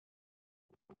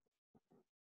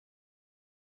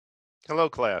Hello,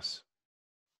 class.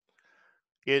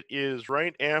 It is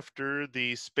right after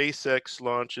the SpaceX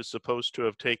launch is supposed to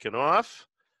have taken off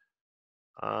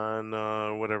on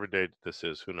whatever date this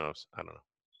is. Who knows? I don't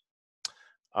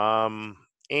know.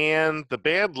 And the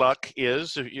bad luck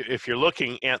is, if you're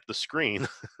looking at the screen,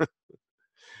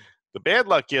 the bad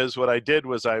luck is what I did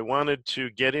was I wanted to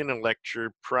get in a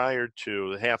lecture prior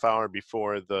to, a half hour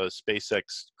before the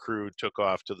SpaceX crew took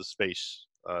off to the space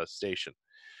station.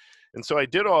 And so I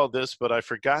did all this, but I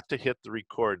forgot to hit the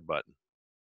record button.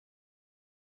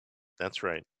 That's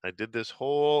right. I did this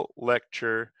whole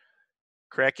lecture,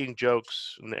 cracking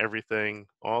jokes and everything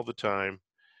all the time,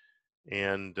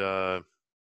 and I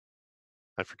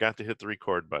forgot to hit the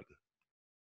record button.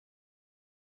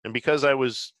 And because I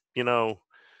was,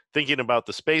 thinking about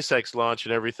the SpaceX launch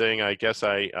and everything, I guess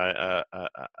I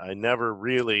never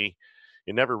really,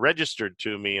 it never registered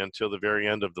to me until the very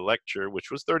end of the lecture,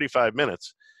 which was 35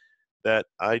 minutes, that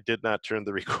I did not turn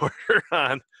the recorder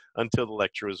on until the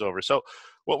lecture was over. So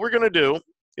what we're going to do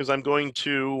is I'm going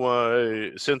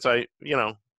to, since I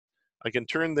can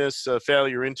turn this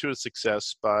failure into a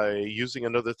success by using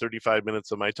another 35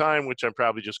 minutes of my time, which I'm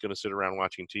probably just going to sit around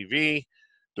watching TV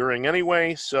during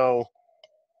anyway. So,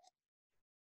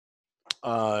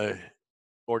 or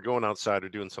going outside or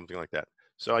doing something like that.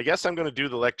 So I guess I'm going to do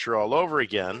the lecture all over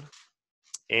again.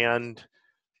 And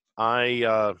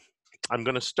I'm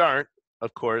going to start,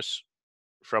 of course,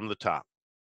 from the top.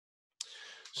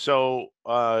 So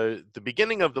the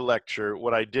beginning of the lecture,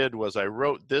 what I did was I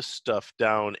wrote this stuff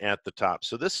down at the top.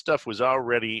 So this stuff was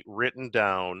already written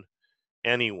down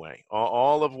anyway.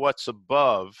 All of what's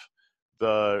above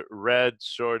the red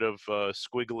sort of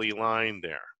squiggly line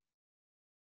there,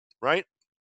 right?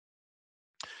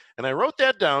 And I wrote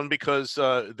that down because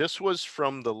this was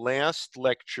from the last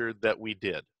lecture that we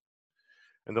did.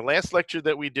 And the last lecture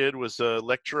that we did was a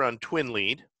lecture on twin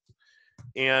lead.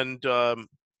 And the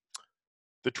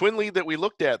twin lead that we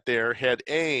looked at there had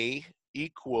A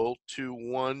equal to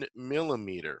 1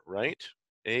 millimeter, right?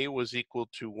 A was equal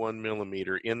to 1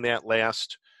 millimeter in that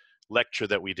last lecture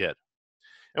that we did.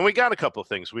 And we got a couple of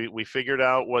things. We figured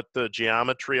out what the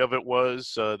geometry of it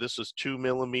was. This was 2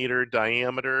 millimeter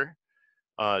diameter,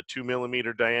 2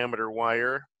 millimeter diameter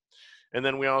wire. And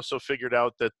then we also figured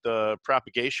out that the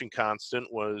propagation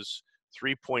constant was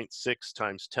 3.6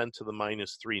 times 10 to the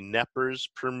minus 3 nepers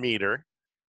per meter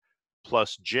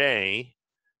plus J,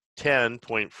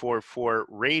 10.44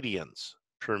 radians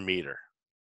per meter,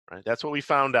 right? That's what we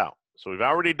found out. So we've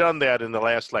already done that in the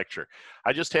last lecture.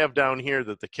 I just have down here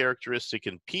that the characteristic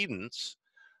impedance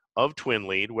of twin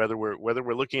lead, whether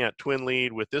we're looking at twin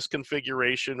lead with this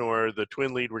configuration or the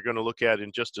twin lead we're going to look at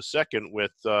in just a second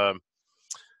with the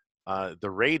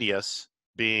radius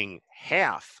being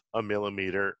half a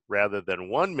millimeter rather than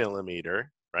 1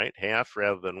 millimeter, right? Half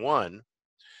rather than 1.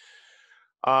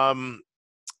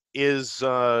 Is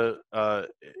obviously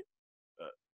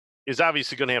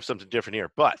going to have something different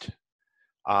here, but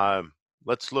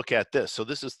let's look at this. So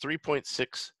this is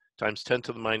 3.6 times 10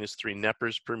 to the minus 3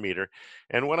 nepers per meter.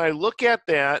 And when I look at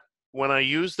that, when I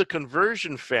use the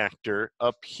conversion factor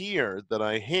up here that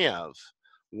I have,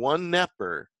 1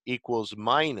 nepper equals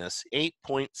minus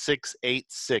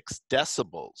 8.686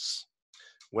 decibels.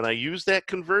 When I use that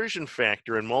conversion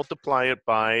factor and multiply it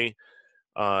by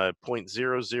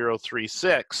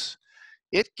 0.0036,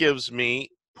 it gives me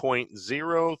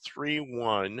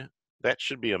 0.031, that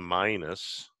should be a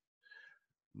minus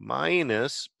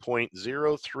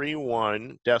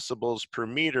 0.031 decibels per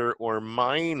meter, or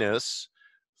minus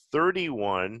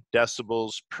 31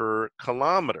 decibels per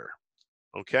kilometer,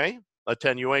 okay?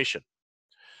 Attenuation.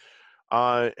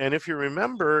 And if you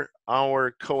remember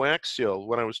our coaxial,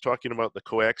 when I was talking about the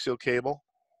coaxial cable,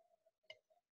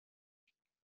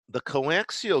 the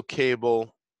coaxial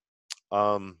cable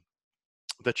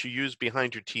that you use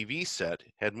behind your TV set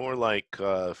had more like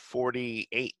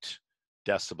 48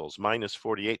 decibels, minus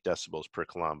 48 decibels per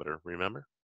kilometer, remember?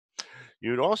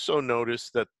 You'd also notice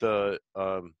that the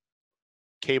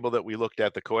cable that we looked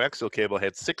at, the coaxial cable,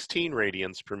 had 16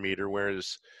 radians per meter,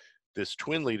 whereas this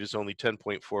twin lead is only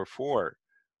 10.44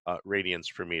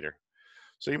 radians per meter.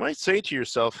 So you might say to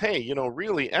yourself, hey,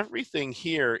 really everything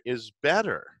here is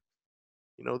better.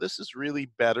 This is really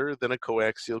better than a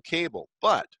coaxial cable,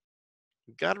 but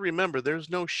you've got to remember there's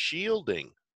no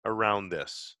shielding around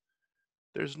this.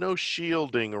 There's no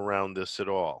shielding around this at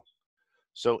all.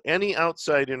 So any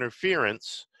outside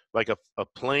interference, like a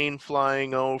plane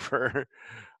flying over,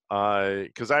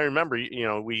 because I remember,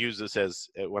 we used this as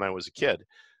when I was a kid.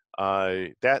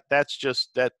 That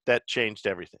changed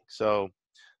everything. So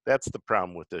that's the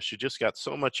problem with this. You just got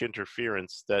so much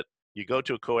interference that you go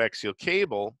to a coaxial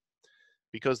cable,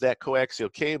 because that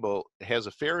coaxial cable has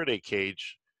a Faraday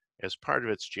cage as part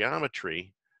of its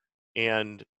geometry,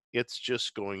 and it's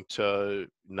just going to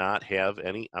not have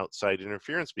any outside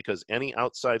interference, because any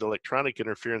outside electronic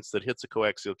interference that hits a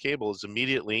coaxial cable is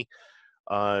immediately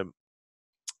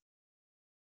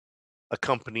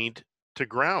accompanied to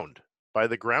ground by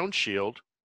the ground shield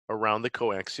around the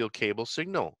coaxial cable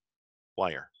signal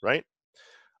wire, right?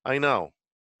 I know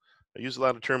I use a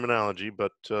lot of terminology,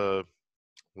 but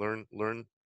learn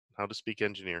how to speak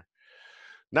engineer.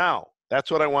 Now, that's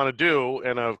what I want to do,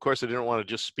 and of course I didn't want to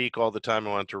just speak all the time.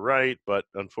 I want to write, but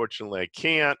unfortunately I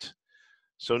can't.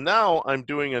 So now I'm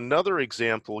doing another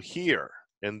example here,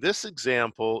 and this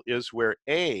example is where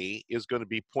A is going to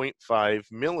be 0.5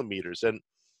 millimeters, and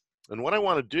what I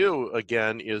want to do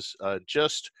again is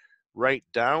just write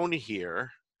down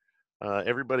here.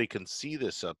 Everybody can see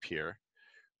this up here,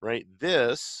 right?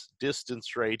 This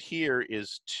distance right here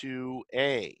is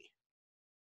 2A.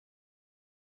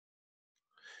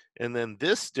 And then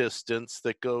this distance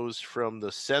that goes from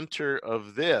the center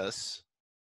of this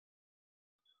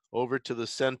over to the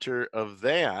center of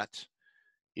that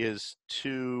is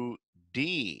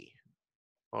 2D.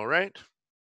 All right?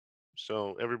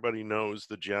 So everybody knows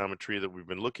the geometry that we've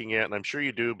been looking at, and I'm sure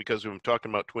you do because we've been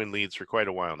talking about twin leads for quite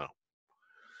a while now.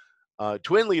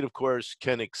 Twin lead, of course,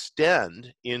 can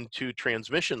extend into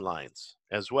transmission lines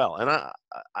as well. And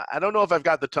I don't know if I've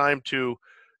got the time to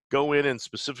go in and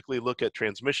specifically look at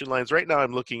transmission lines. Right now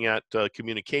I'm looking at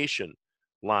communication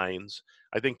lines.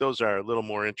 I think those are a little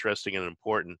more interesting and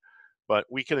important, but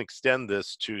we can extend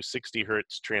this to 60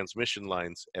 hertz transmission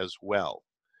lines as well.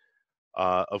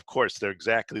 Of course, they're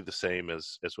exactly the same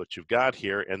as what you've got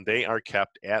here, and they are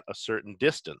kept at a certain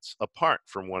distance apart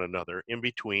from one another in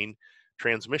between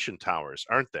transmission towers,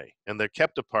 aren't they? And they're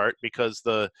kept apart because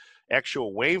the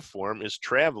actual waveform is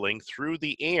traveling through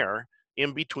the air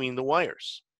in between the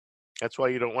wires. That's why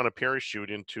you don't want to parachute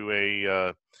into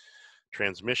a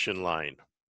transmission line.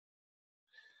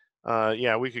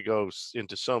 Yeah, we could go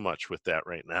into so much with that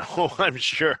right now, I'm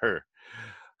sure.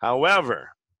 However,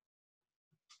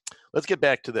 let's get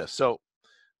back to this. So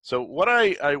what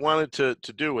I wanted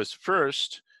to do is,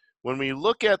 first, when we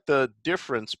look at the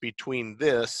difference between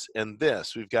this and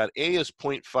this, we've got A is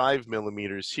 0.5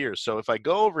 millimeters here. So if I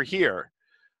go over here,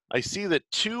 I see that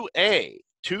 2A,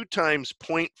 2 times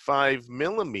 0.5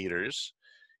 millimeters,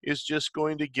 is just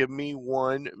going to give me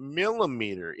 1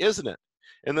 millimeter, isn't it?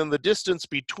 And then the distance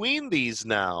between these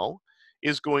now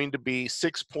is going to be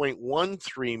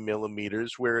 6.13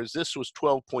 millimeters, whereas this was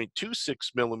 12.26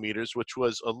 millimeters, which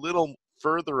was a little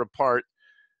further apart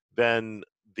than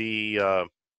the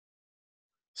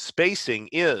spacing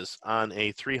is on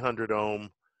a 300 ohm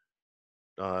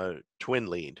twin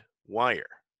lead wire.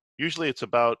 Usually it's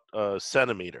about a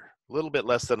centimeter, a little bit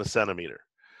less than a centimeter.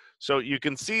 So you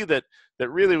can see that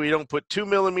really we don't put 2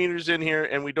 millimeters in here,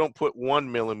 and we don't put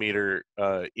 1 millimeter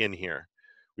in here.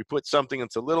 We put something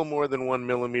that's a little more than 1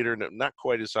 millimeter, not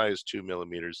quite as high as 2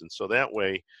 millimeters. And so that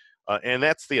way, and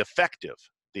that's the effective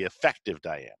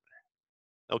diameter.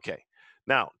 Okay,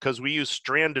 now, because we use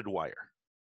stranded wire,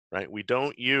 right? We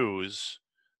don't use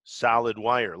solid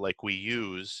wire like we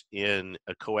use in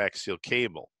a coaxial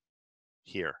cable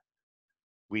here.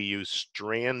 We use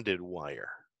stranded wire.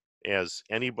 As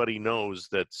anybody knows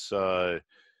that's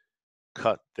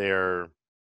cut their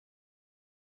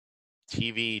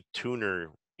TV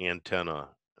tuner antenna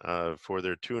for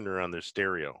their tuner on their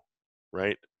stereo,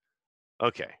 right?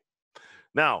 Okay.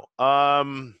 Now,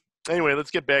 anyway,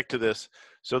 let's get back to this.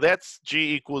 So that's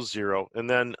G equals 0, and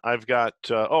then I've got,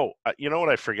 you know what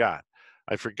I forgot?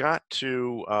 I forgot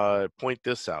to point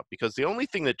this out, because the only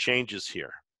thing that changes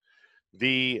here,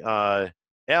 the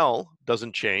L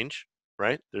doesn't change,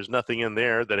 right? There's nothing in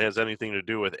there that has anything to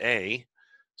do with A,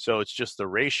 so it's just the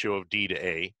ratio of D to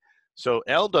A. So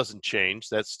L doesn't change.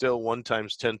 That's still 1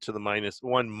 times 10 to the minus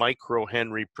 1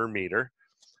 microhenry per meter.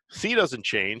 C doesn't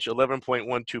change,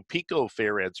 11.12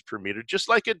 picofarads per meter, just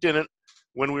like it didn't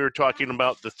when we were talking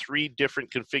about the 3 different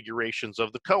configurations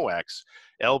of the coax.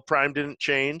 L prime didn't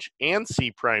change, and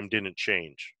C prime didn't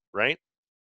change, right?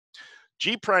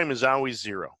 G prime is always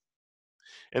 0.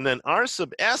 And then R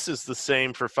sub S is the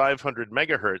same for 500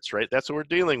 megahertz, right? That's what we're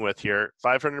dealing with here,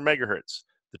 500 megahertz.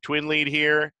 The twin lead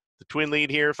here,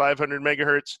 500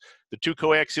 megahertz. The 2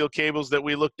 coaxial cables that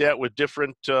we looked at with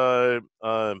different geometries.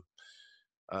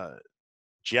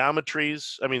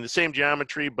 I mean, the same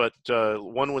geometry, but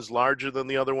one was larger than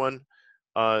the other one.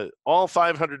 All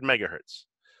 500 megahertz.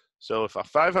 So if a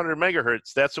 500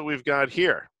 megahertz, that's what we've got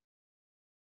here,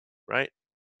 right?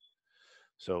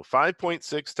 So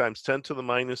 5.6 times 10 to the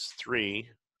minus 3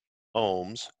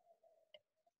 ohms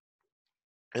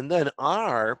And then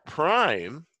r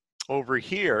prime over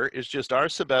here is just r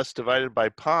sub s divided by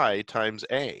pi times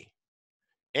a.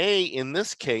 A in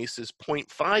this case is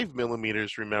 0.5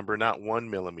 millimeters, remember, not 1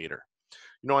 millimeter.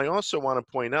 You know, I also want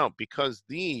to point out, because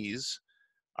these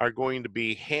are going to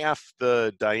be half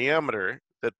the diameter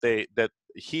that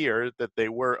they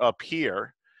were up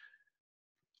here,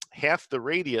 half the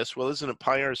radius, well, isn't it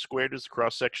pi r squared is the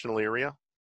cross-sectional area?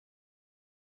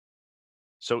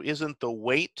 So isn't the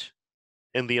weight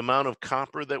and the amount of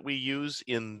copper that we use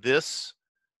in this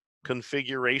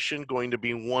configuration going to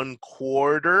be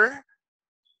 1/4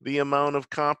 the amount of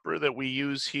copper that we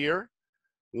use here?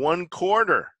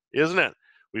 1/4, isn't it?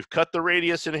 We've cut the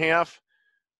radius in half.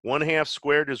 1/2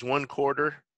 squared is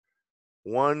 1/4.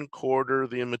 1/4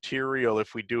 the material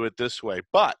if we do it this way.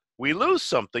 But we lose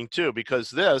something too,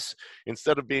 because this,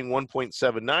 instead of being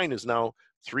 1.79, is now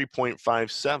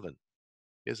 3.57,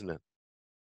 isn't it?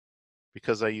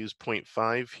 Because I use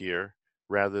 0.5 here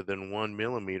rather than 1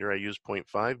 millimeter, I use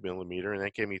 0.5 millimeter, and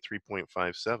that gave me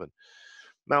 3.57.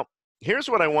 Now, here's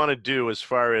what I want to do as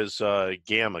far as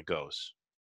gamma goes,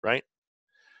 right?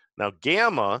 Now,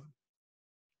 gamma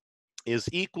is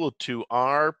equal to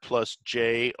r plus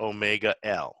j omega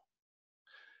L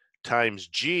times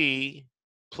g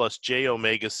plus j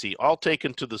omega c, all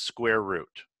taken to the square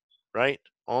root, right?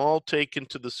 All taken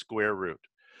to the square root.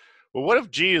 Well, what if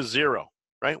g is 0,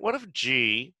 right? What if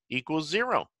g equals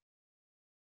 0?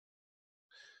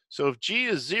 So if g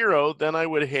is 0, then I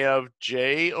would have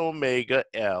j omega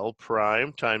L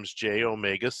prime times j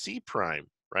omega c prime,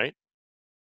 right?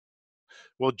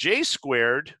 Well, j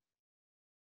squared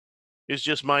is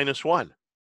just -1.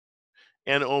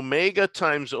 And omega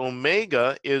times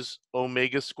omega is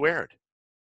omega squared.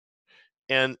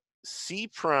 And c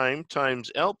prime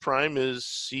times L prime is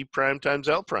c prime times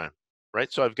L prime,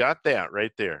 right? So I've got that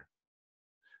right there.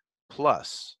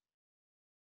 Plus,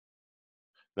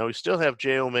 now we still have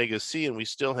j omega c and we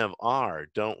still have r,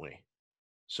 don't we?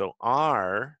 So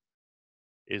r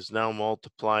is now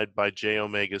multiplied by j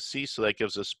omega c, so that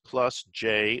gives us plus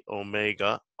j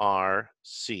omega r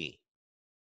c.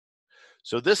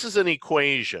 So this is an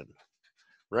equation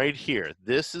right here.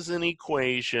 This is an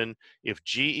equation if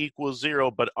g equals 0,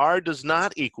 but r does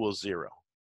not equal 0,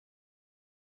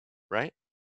 right?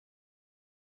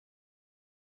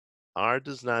 R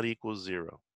does not equal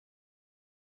 0.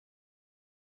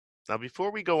 Now,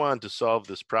 before we go on to solve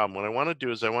this problem, what I want to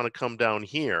do is I want to come down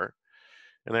here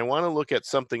and I want to look at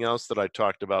something else that I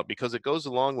talked about, because it goes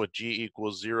along with g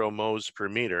equals 0 moles per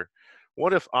meter.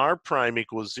 What if r prime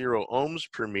equals 0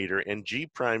 ohms per meter and g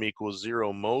prime equals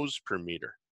 0 moles per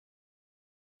meter,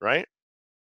 right?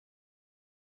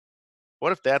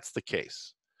 What if that's the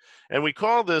case? And we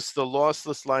call this the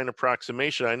lossless line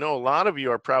approximation. I know a lot of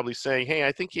you are probably saying, hey,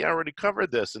 I think he already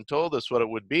covered this and told us what it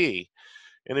would be.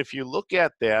 And if you look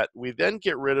at that, we then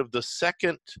get rid of the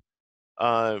second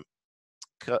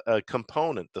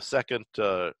component, the second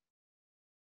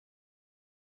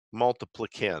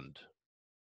multiplicand.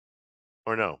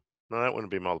 Or no, that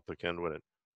wouldn't be multiplicand, would it?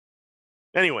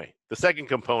 Anyway, the second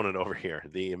component over here,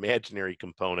 the imaginary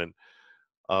component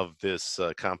of this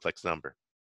complex number.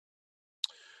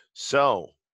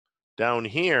 So down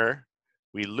here,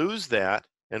 we lose that,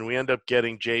 and we end up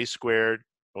getting j squared,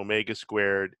 omega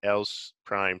squared, L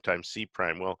prime times c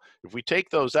prime. Well, if we take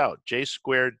those out, j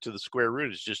squared to the square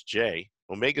root is just j,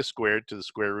 omega squared to the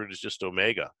square root is just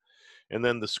omega, and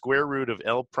then the square root of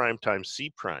L prime times c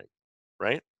prime,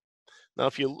 right? Now,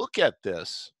 if you look at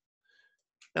this,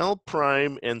 L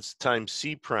prime and times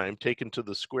c prime taken to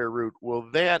the square root, well,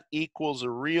 that equals a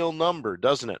real number,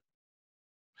 doesn't it?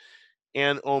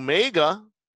 And omega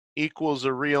equals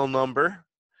a real number,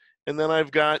 and then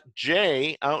I've got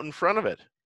j out in front of it.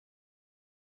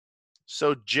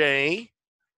 So j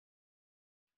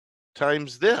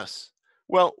times this.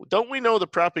 Well, don't we know the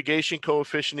propagation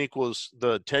coefficient equals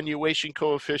the attenuation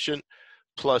coefficient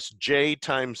plus j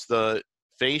times the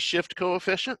phase shift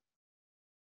coefficient?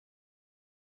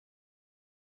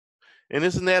 And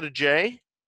isn't that a j?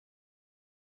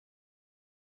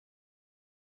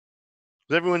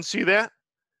 Does everyone see that?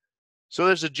 So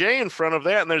there's a j in front of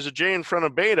that, and there's a j in front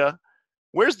of beta.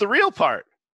 Where's the real part?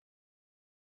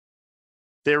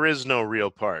 There is no real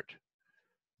part.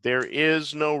 There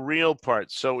is no real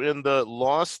part. So in the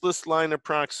lossless line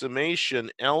approximation,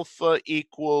 alpha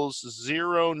equals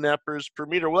 0 nepers per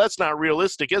meter. Well, that's not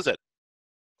realistic, is it?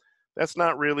 That's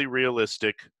not really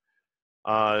realistic.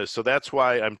 So that's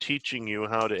why I'm teaching you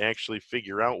how to actually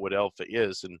figure out what alpha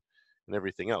is and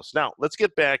everything else. Now, let's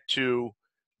get back to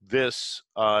this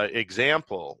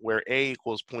example where A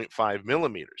equals 0.5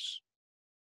 millimeters.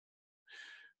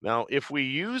 Now, if we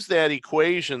use that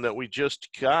equation that we just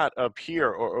got up here,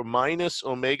 or minus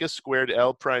omega squared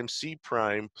L prime C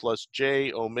prime plus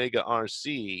J omega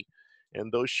RC,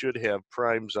 and those should have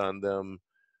primes on them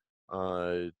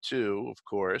too, of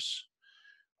course.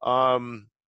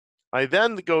 I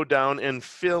then go down and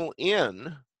fill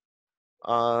in.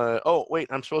 Oh, wait,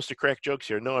 I'm supposed to crack jokes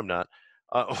here. No, I'm not.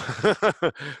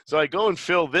 So I go and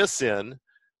fill this in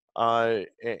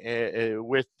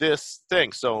with this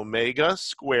thing. So omega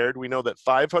squared, we know that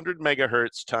 500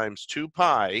 megahertz times 2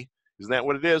 pi, isn't that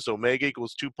what it is? Omega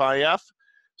equals 2 pi f.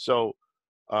 So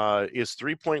is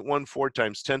 3.14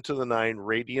 times 10 to the 9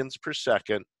 radians per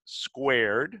second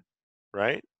squared,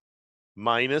 right?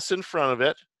 Minus in front of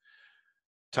it,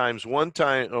 times 1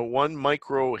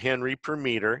 micro henry per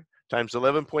meter, times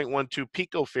 11.12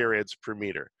 picofarads per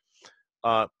meter,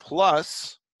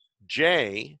 plus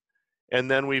J,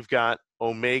 and then we've got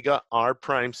omega R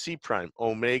prime C prime.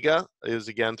 Omega is,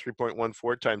 again,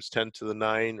 3.14 times 10 to the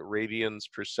 9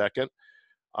 radians per second.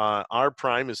 R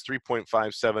prime is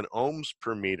 3.57 ohms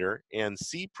per meter, and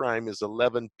C prime is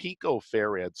 11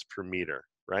 picofarads per meter,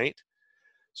 right?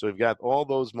 So we've got all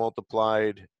those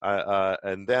multiplied,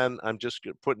 and then I'm just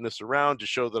putting this around to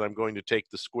show that I'm going to take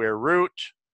the square root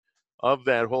of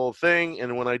that whole thing.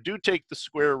 And when I do take the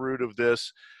square root of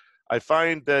this, I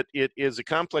find that it is a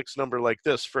complex number like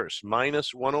this first,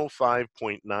 minus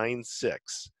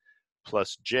 105.96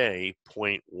 plus J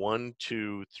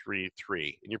 0.1233.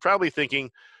 And you're probably thinking,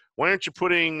 why aren't you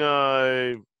putting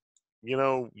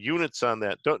units on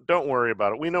that? Don't worry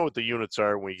about it. We know what the units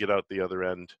are when we get out the other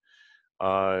end.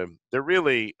 They're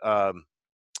really,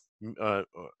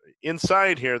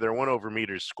 inside here, they're 1 over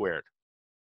meters squared.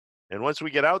 And once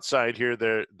we get outside here,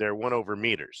 they're 1 over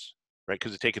meters, right?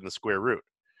 Because they're taking the square root.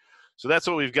 So that's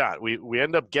what we've got. We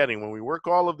end up getting, when we work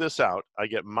all of this out, I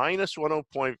get minus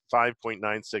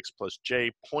 105.96 plus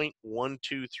J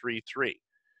 0.1233.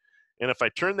 And if I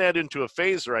turn that into a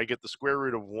phasor, I get the square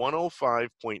root of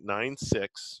 105.96,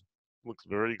 looks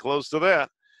very close to that,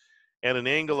 and an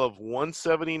angle of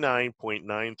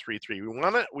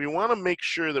 179.933. We want to make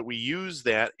sure that we use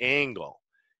that angle,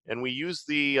 and we use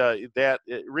the that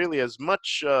really as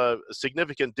much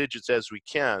significant digits as we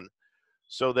can,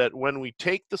 so that when we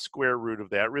take the square root of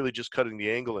that, really just cutting the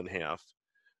angle in half,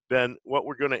 then what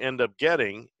we're going to end up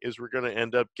getting is we're going to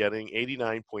end up getting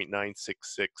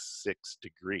 89.9666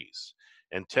 degrees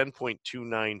and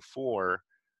 10.294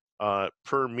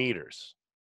 per meters.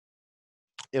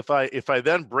 If I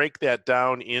then break that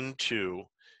down into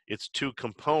its two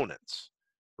components,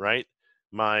 right?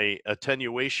 My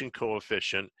attenuation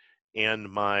coefficient and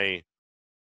my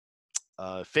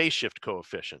phase shift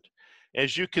coefficient.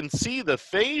 As you can see, the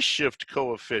phase shift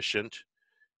coefficient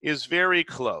is very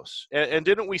close. And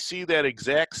didn't we see that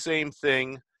exact same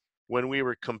thing when we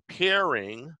were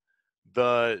comparing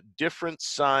the different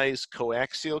size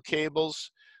coaxial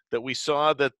cables, that we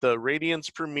saw that the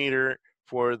radians per meter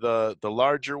for the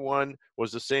larger one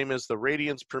was the same as the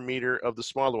radians per meter of the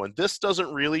smaller one. This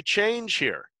doesn't really change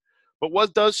here. But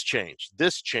what does change?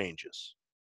 This changes.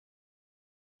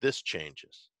 This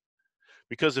changes.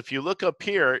 Because if you look up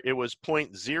here, it was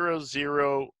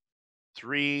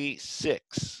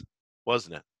 0.0036,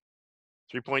 wasn't it?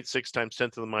 3.6 times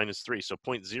 10 to the minus 3. So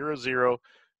 0.0036,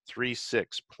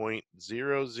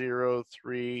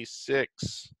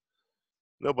 0.0036.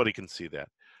 Nobody can see that.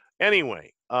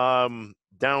 Anyway,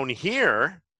 down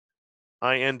here,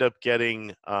 I end up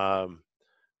getting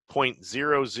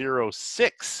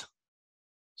 0.006,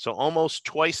 so almost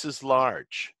twice as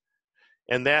large.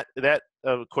 And that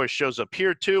of course shows up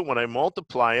here too when I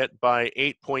multiply it by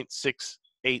 8.686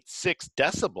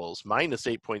 decibels, minus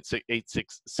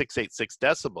 8.686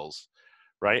 decibels,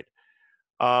 right?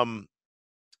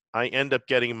 I end up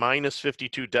getting minus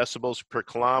 52 decibels per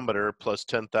kilometer plus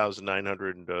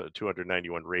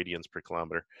 10,291 radians per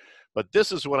kilometer. But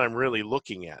this is what I'm really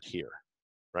looking at here,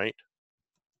 right?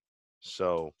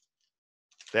 So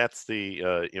that's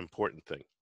the important thing.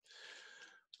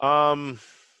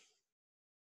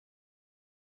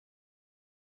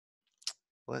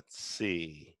 Let's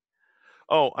see.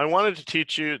 Oh, I wanted to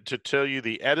tell you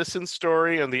the Edison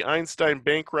story and the Einstein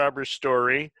bank robber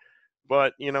story.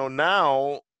 But,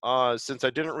 now, since I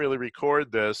didn't really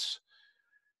record this,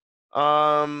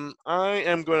 I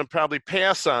am going to probably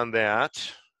pass on that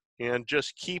and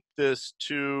just keep this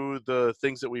to the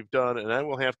things that we've done, and I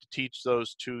will have to teach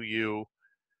those to you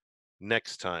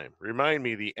next time. Remind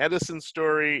me, the Edison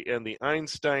story and the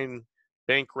Einstein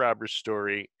bank robber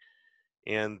story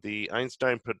and the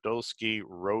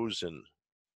Einstein-Podolsky-Rosen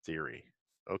theory.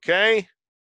 Okay?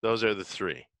 Those are the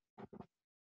three.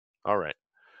 All right.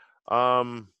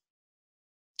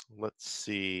 let's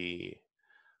see.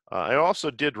 I also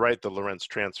did write the Lorentz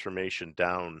transformation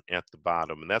down at the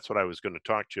bottom, and that's what I was going to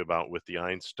talk to you about with the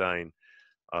Einstein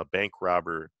bank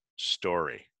robber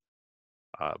story.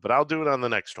 But I'll do it on the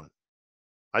next one.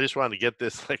 I just wanted to get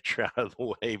this lecture out of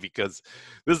the way because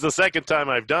this is the second time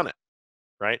I've done it,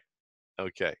 right?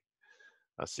 Okay.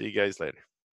 I'll see you guys later.